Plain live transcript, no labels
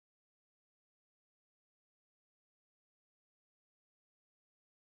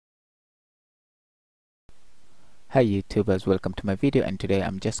Hi YouTubers, welcome to my video, and today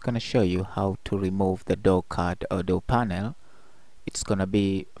I'm just gonna show you how to remove the door card or door panel. It's gonna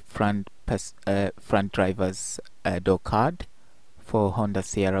be front driver's door card for Honda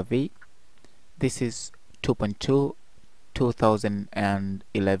CRV. This is 2.2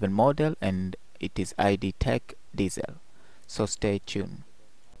 2011 model and it is ID Tech diesel. So stay tuned.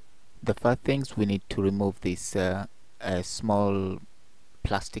 The first things, we need to remove this small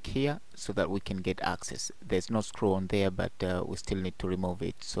plastic here so that we can get access. There's no screw on there, but we still need to remove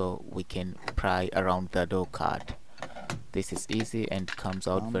it so we can pry around the door card. This is easy and comes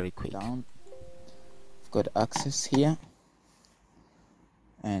out very quick. Got access here,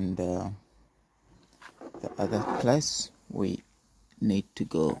 and the other place we need to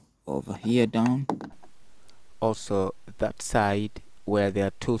go over here down. Also that side where there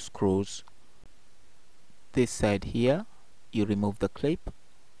are two screws, this side here you remove the clip,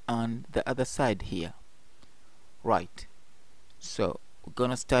 and the other side here. Right, so we're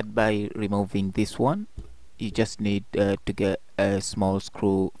gonna start by removing this one. You just need to get a small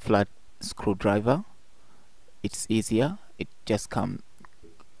flat screwdriver. It's easier, it just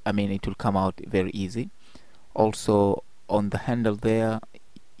it will come out very easy. Also on the handle there,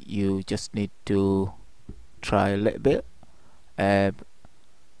 you just need to try a little bit. That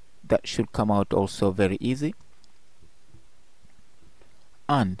should come out also very easy.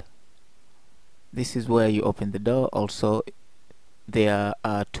 And this is where you open the door. Also there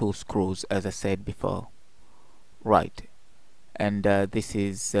are two screws, as I said before. Right, and this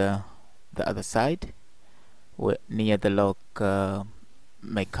is the other side near the lock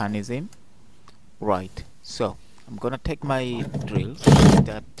mechanism. Right, so I'm gonna take my drill,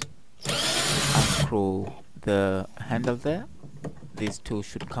 start unscrew the handle there. These two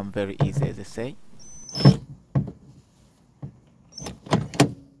should come very easy, as I say.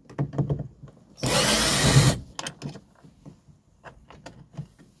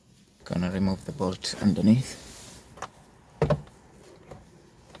 Gonna remove the bolt underneath.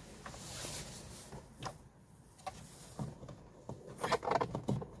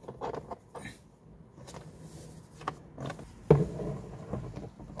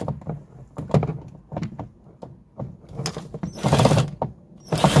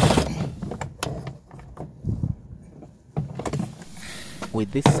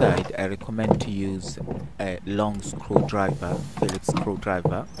 With this side, I recommend to use a long screwdriver, Phillips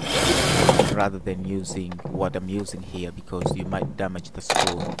screwdriver, rather than using what I'm using here, because you might damage the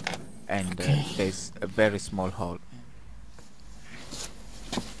screw, and there's a very small hole.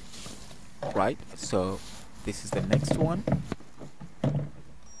 Right, so this is the next one.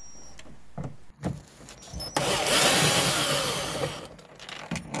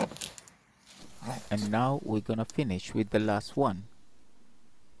 And now we're gonna finish with the last one.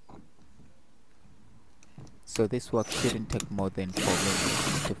 So this work shouldn't take more than 4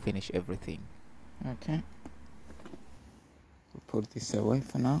 minutes to finish everything. Okay, we'll put this away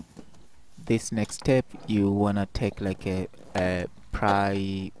for now. This next step, you wanna take like a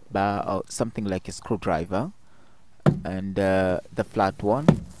pry bar or something like a screwdriver, and the flat one,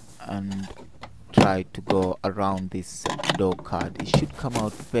 and try to go around this door card. It should come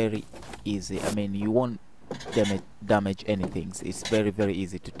out very easy. I mean, you won't damage anything. It's very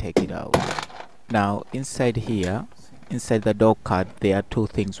easy to take it out. Now inside here, inside the door card, there are two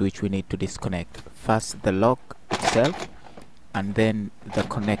things which we need to disconnect. First the lock itself, and then the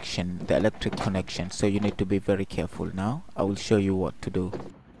connection, the electric connection. So you need to be very careful. Now I will show you what to do.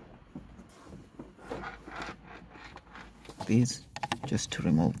 These, just to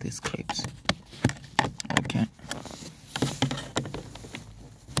remove these clips. Okay.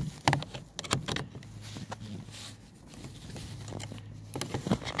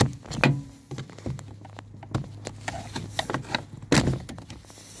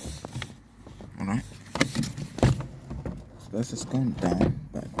 Alright. So this is going down,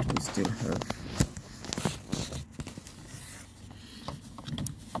 but we still have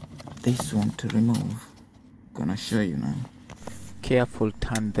this one to remove. Gonna show you now. Careful,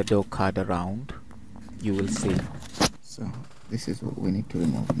 turn the door card around, you will see. So this is what we need to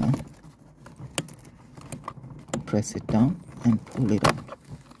remove now. Press it down and pull it out.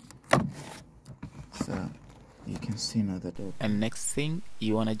 So you can see now the door. And next thing,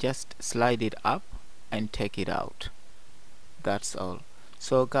 you wanna just slide it up and take it out. That's all.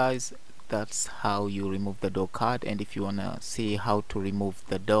 So guys, that's how you remove the door card, and if you wanna see how to remove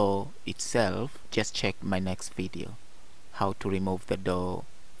the door itself, just check my next video, how to remove the door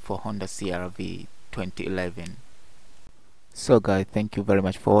for Honda CRV 2011. So guys, thank you very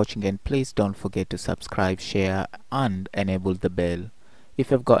much for watching, and please don't forget to subscribe, share and enable the bell If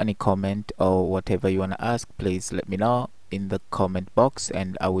you've got any comment or whatever you want to ask, please let me know in the comment box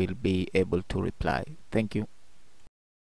and I will be able to reply. Thank you.